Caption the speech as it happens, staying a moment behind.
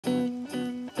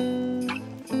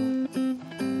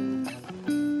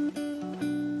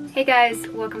Hey guys,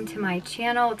 welcome to my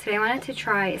channel. Today I wanted to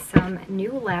try some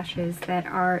new lashes that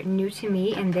are new to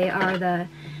me, and they are the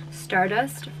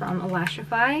Stardust from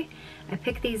Lashify. I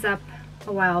picked these up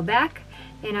a while back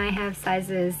and I have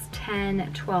sizes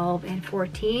 10, 12, and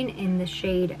 14 in the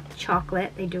shade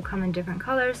chocolate. They do come in different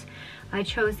colors. I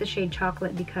chose the shade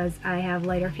chocolate because I have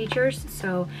lighter features,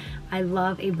 so I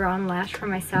love a brown lash for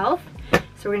myself.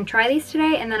 So we're gonna try these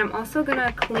today, and then I'm also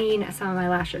gonna clean some of my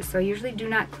lashes. So I usually do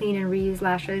not clean and reuse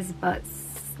lashes, but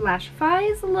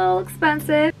Lashify is a little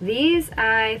expensive. These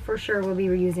I for sure will be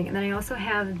reusing. And then I also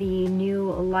have the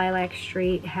new Lilac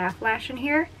Straight half lash in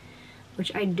here,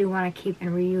 which I do want to keep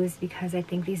and reuse because I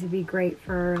think these would be great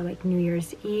for like New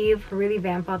Year's Eve, really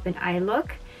vamp up an eye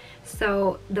look.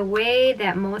 So the way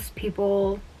that most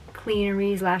people clean and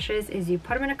reuse lashes is you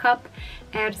put them in a cup,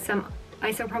 add some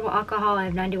isopropyl alcohol, I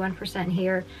have 91%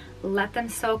 here, let them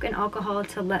soak in alcohol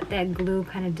to let that glue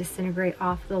kind of disintegrate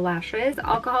off the lashes. The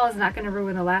alcohol is not going to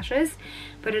ruin the lashes,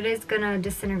 but it is going to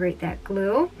disintegrate that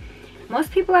glue.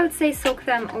 Most people, I would say, soak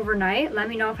them overnight. Let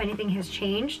me know if anything has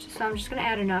changed. So I'm just going to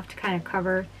add enough to kind of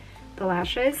cover the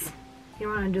lashes. You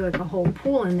don't want to do like a whole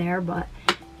pool in there, but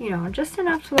you know, just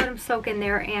enough to let them soak in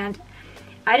there. And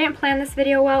I didn't plan this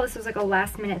video well. This was like a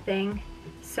last minute thing.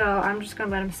 So I'm just going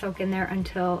to let them soak in there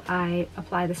until I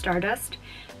apply the Stardust.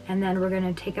 And then we're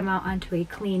going to take them out onto a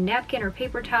clean napkin or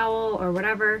paper towel or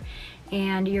whatever.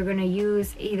 And you're going to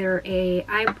use either a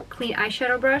clean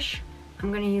eyeshadow brush.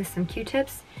 I'm going to use some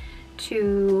Q-tips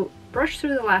to brush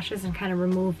through the lashes and kind of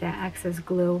remove that excess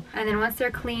glue. And then once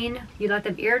they're clean, you let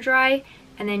them air dry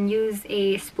and then use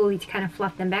a spoolie to kind of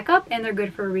fluff them back up, and they're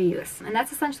good for reuse. And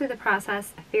that's essentially the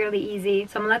process, fairly easy.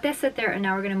 So I'm gonna let that sit there, and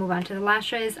now we're gonna move on to the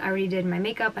lashes. I already did my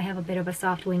makeup. I have a bit of a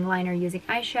soft wing liner using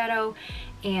eyeshadow,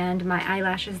 and my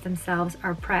eyelashes themselves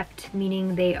are prepped,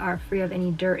 meaning they are free of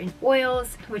any dirt and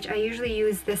oils, which I usually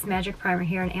use this magic primer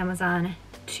here on Amazon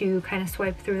to kind of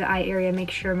swipe through the eye area,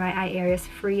 make sure my eye area is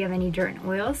free of any dirt and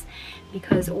oils,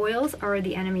 because oils are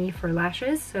the enemy for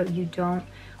lashes, so you don't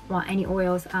want any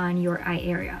oils on your eye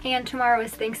area. And tomorrow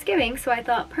is Thanksgiving, so I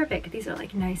thought perfect. These are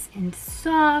like nice and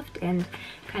soft and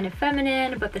kind of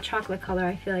feminine, but the chocolate color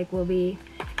I feel like will be,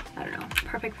 I don't know,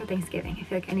 perfect for Thanksgiving. I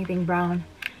feel like anything brown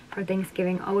for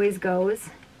Thanksgiving always goes.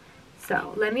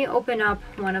 So let me open up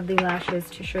one of the lashes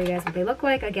to show you guys what they look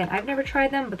like. Again, I've never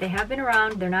tried them, but they have been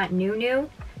around. They're not new.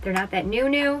 They're not that new. You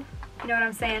know what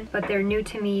I'm saying? But they're new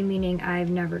to me, meaning I've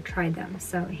never tried them.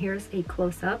 So here's a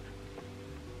close-up.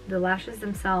 The lashes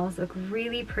themselves look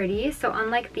really pretty. So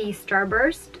unlike the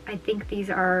Starburst, I think these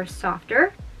are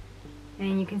softer.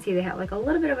 And you can see they have like a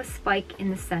little bit of a spike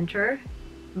in the center.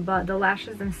 But the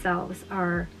lashes themselves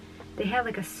they have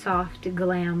like a soft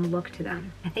glam look to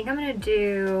them. I think I'm going to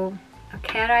do a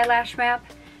cat eye lash map.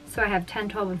 So I have 10,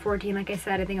 12, and 14. Like I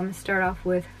said, I think I'm going to start off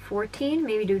with 14.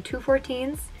 Maybe do 2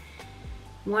 14s.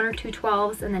 1 or 2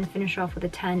 12s, and then finish off with a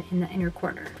 10 in the inner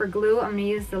corner. For glue, I'm going to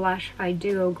use the Lashify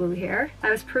Duo glue here.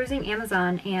 I was perusing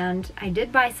Amazon, and I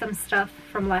did buy some stuff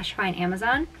from Lashify and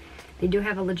Amazon. They do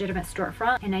have a legitimate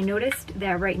storefront, and I noticed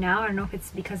that right now, I don't know if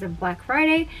it's because of Black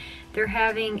Friday, they're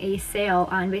having a sale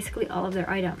on basically all of their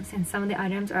items, and some of the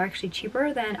items are actually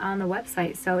cheaper than on the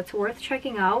website, so it's worth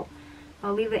checking out.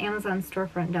 I'll leave the Amazon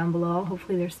storefront down below.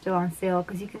 Hopefully they're still on sale,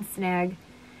 because you can snag,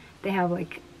 they have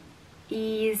like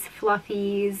Ease,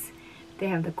 Fluffies, they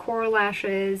have the coral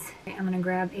lashes. I'm going to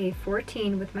grab a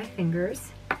 14 with my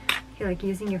fingers. I feel like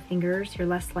using your fingers, you're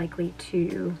less likely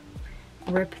to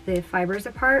rip the fibers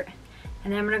apart.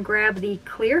 And then I'm going to grab the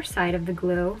clear side of the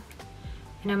glue,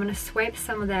 and I'm going to swipe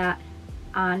some of that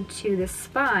onto the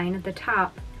spine at the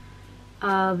top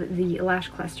of the lash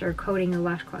cluster, coating the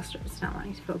lash cluster. It's not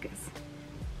wanting to focus.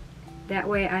 That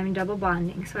way I'm double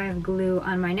bonding. So I have glue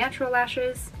on my natural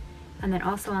lashes, and then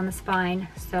also on the spine,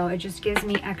 so it just gives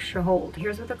me extra hold.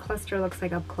 Here's what the cluster looks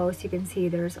like up close. You can see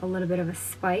there's a little bit of a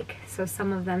spike, so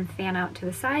some of them fan out to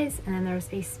the sides, and then there's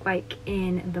a spike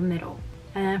in the middle.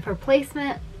 And then for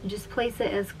placement, just place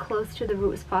it as close to the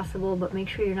root as possible, but make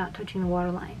sure you're not touching the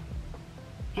waterline.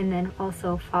 And then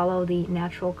also follow the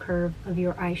natural curve of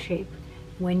your eye shape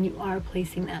when you are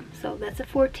placing them. So that's a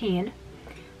 14.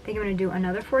 I think I'm gonna do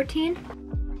another 14.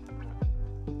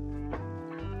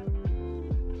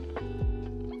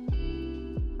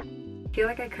 I feel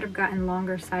like I could have gotten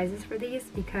longer sizes for these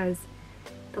because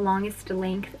the longest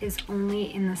length is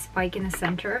only in the spike in the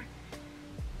center.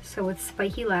 So with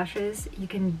spiky lashes, you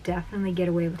can definitely get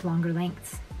away with longer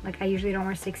lengths. Like I usually don't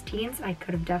wear 16s, I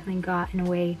could have definitely gotten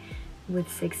away with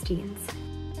 16s.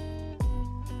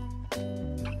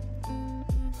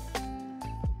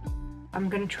 I'm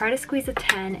gonna try to squeeze a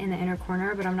 10 in the inner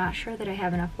corner, but I'm not sure that I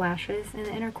have enough lashes in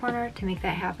the inner corner to make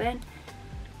that happen.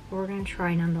 but we're gonna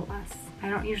try nonetheless. I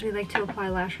don't usually like to apply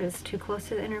lashes too close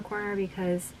to the inner corner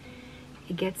because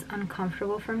it gets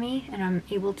uncomfortable for me and I'm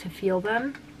able to feel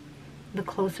them the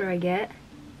closer I get.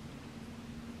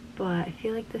 But I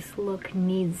feel like this look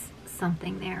needs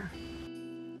something there.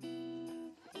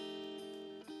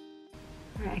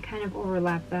 Alright, I kind of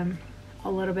overlap them a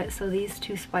little bit so these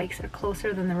two spikes are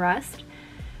closer than the rest.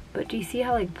 But do you see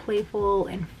how like playful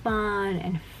and fun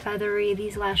and feathery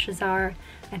these lashes are?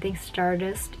 I think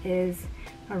Stardust is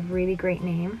a really great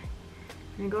name.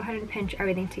 I'm gonna go ahead and pinch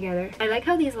everything together. I like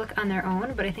how these look on their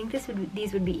own, but I think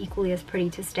these would be equally as pretty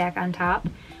to stack on top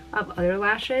of other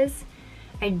lashes.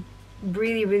 I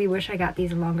really wish I got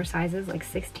these in longer sizes, like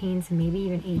 16s, maybe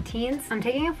even 18s. I'm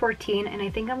taking a 14 and I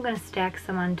think I'm gonna stack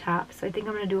some on top. So I think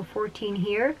I'm gonna do a 14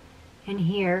 here and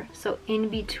here. So in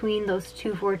between those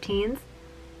two 14s,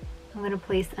 I'm going to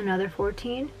place another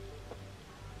 14.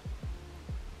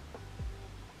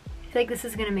 I feel like this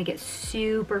is going to make it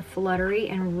super fluttery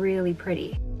and really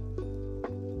pretty.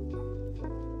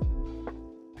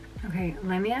 Okay,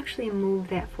 let me actually move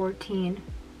that 14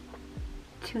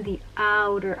 to the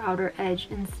outer edge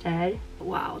instead.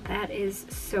 Wow, that is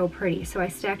so pretty. So I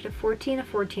stacked a 14, and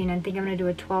I think I'm going to do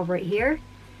a 12 right here.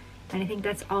 And I think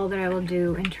that's all that I will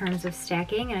do in terms of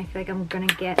stacking, and I feel like I'm going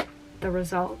to get the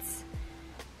results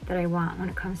that I want when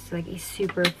it comes to like a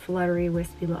super fluttery,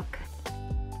 wispy look.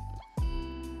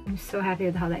 I'm so happy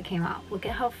with how that came out. Look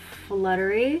at how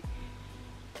fluttery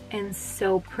and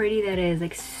so pretty that is,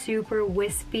 like super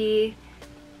wispy.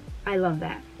 I love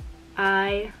that.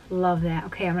 I love that.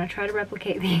 Okay, I'm gonna try to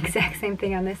replicate the exact same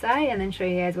thing on this side and then show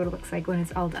you guys what it looks like when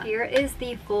it's all done. Here is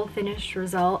the full finished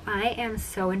result. I am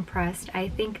so impressed. I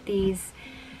think these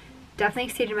definitely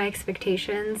exceeded my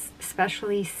expectations,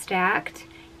 especially stacked.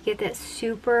 Get that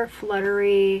super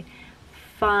fluttery,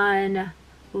 fun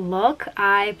look.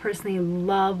 I personally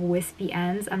love wispy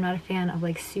ends. I'm not a fan of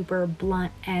like super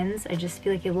blunt ends. I just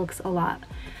feel like it looks a lot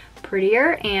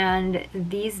prettier, and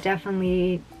these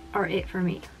definitely are it for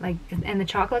me. Like, and the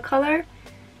chocolate color,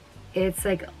 it's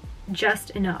like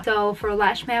just enough. So for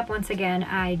lash map, once again,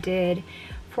 I did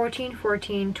 14,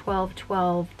 14, 12,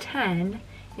 12, 10,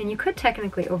 and you could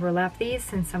technically overlap these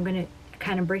since I'm gonna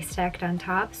kind of brace stacked on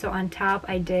top. So on top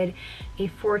I did a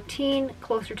 14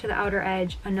 closer to the outer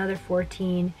edge, another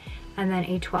 14, and then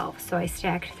a 12. So I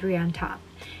stacked 3 on top.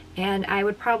 And I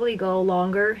would probably go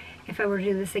longer if I were to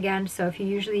do this again. So if you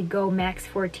usually go max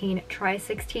 14, try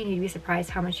 16. You'd be surprised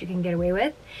how much you can get away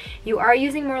with. You are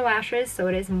using more lashes, so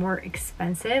it is more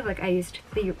expensive. Like I used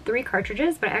 3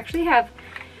 cartridges, but I actually have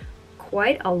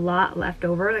quite a lot left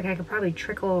over. Like I could probably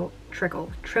triple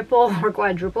or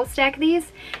quadruple stack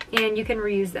these, and you can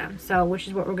reuse them. So which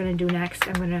is what we're gonna do next.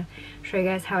 I'm gonna show you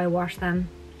guys how I wash them.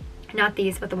 Not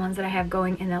these, but the ones that I have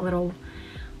going in that little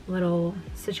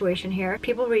situation here.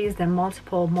 People reuse them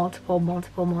multiple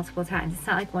times. It's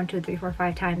not like 1, 2, 3, 4,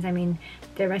 5 times. I mean,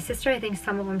 my sister, I think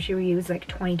some of them she reused like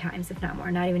 20 times, if not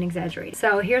more, not even exaggerating.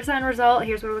 So here's the end result.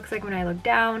 Here's what it looks like when I look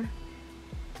down,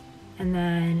 and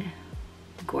then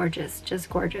gorgeous, just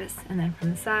gorgeous. And then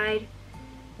from the side,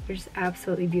 they're just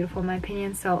absolutely beautiful in my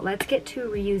opinion. So let's get to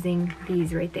reusing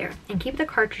these right there, and keep the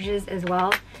cartridges as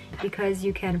well, because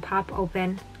you can pop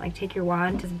open, like take your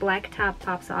wand, this black top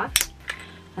pops off,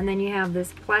 and then you have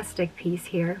this plastic piece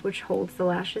here which holds the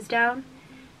lashes down,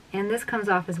 and this comes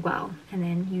off as well, and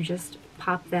then you just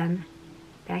pop them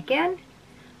back in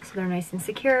so they're nice and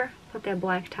secure. Put that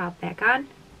black top back on,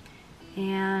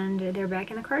 and they're back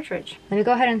in the cartridge. Let me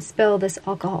go ahead and spill this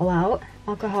alcohol out.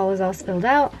 Alcohol is all spilled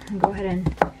out. Go ahead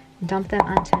and dump them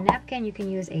onto a napkin. You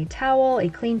can use a towel, a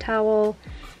clean towel,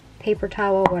 paper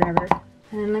towel, whatever.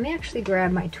 And then let me actually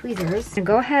grab my tweezers and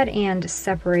go ahead and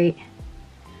separate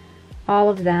all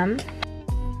of them.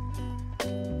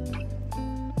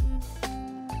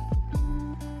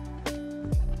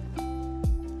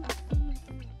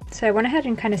 So I went ahead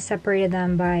and kind of separated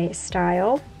them by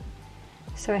style.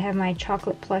 So I have my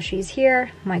chocolate plushies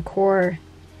here, my core,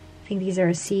 I think these are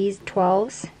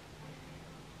C12s.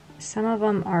 Some of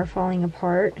them are falling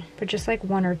apart, but just like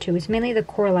 1 or 2. It's mainly the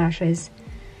core lashes.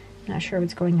 Not sure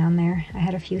what's going on there. I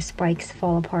had a few spikes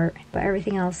fall apart, but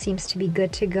everything else seems to be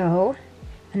good to go.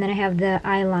 And then I have the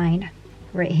eye line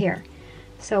right here.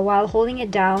 So while holding it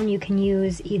down, you can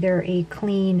use either a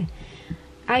clean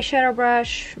eyeshadow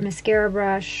brush, mascara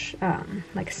brush,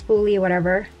 like a spoolie or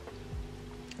whatever.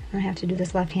 I'm gonna have to do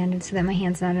this left-handed so that my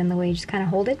hand's not in the way. Just kind of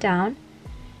hold it down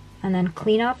and then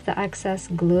clean off the excess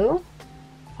glue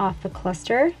off the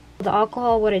cluster. The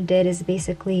alcohol, what it did is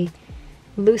basically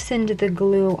loosened the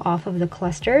glue off of the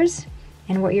clusters,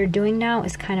 and what you're doing now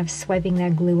is kind of swiping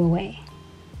that glue away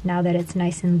now that it's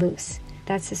nice and loose.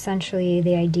 that's essentially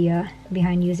the idea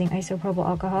behind using isopropyl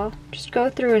alcohol. Just go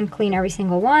through and clean every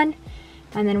single one,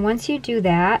 and then once you do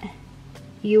that,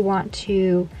 you want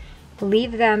to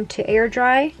leave them to air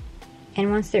dry,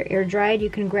 and once they're air dried, you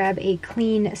can grab a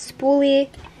clean spoolie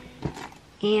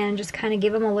and just kind of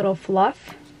give them a little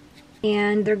fluff,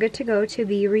 and they're good to go to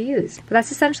be reused. But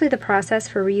that's essentially the process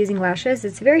for reusing lashes.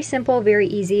 It's very simple, very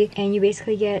easy, and you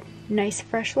basically get nice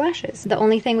fresh lashes. The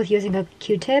only thing with using a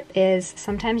Q-tip is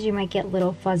sometimes you might get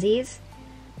little fuzzies,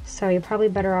 so you're probably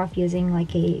better off using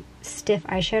like a stiff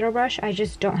eyeshadow brush. I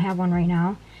just don't have one right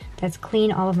now that's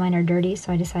clean. All of mine are dirty,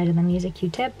 so I decided let me use a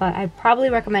Q-tip, but I probably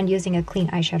recommend using a clean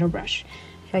eyeshadow brush.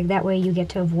 I feel like that way you get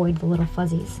to avoid the little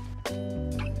fuzzies.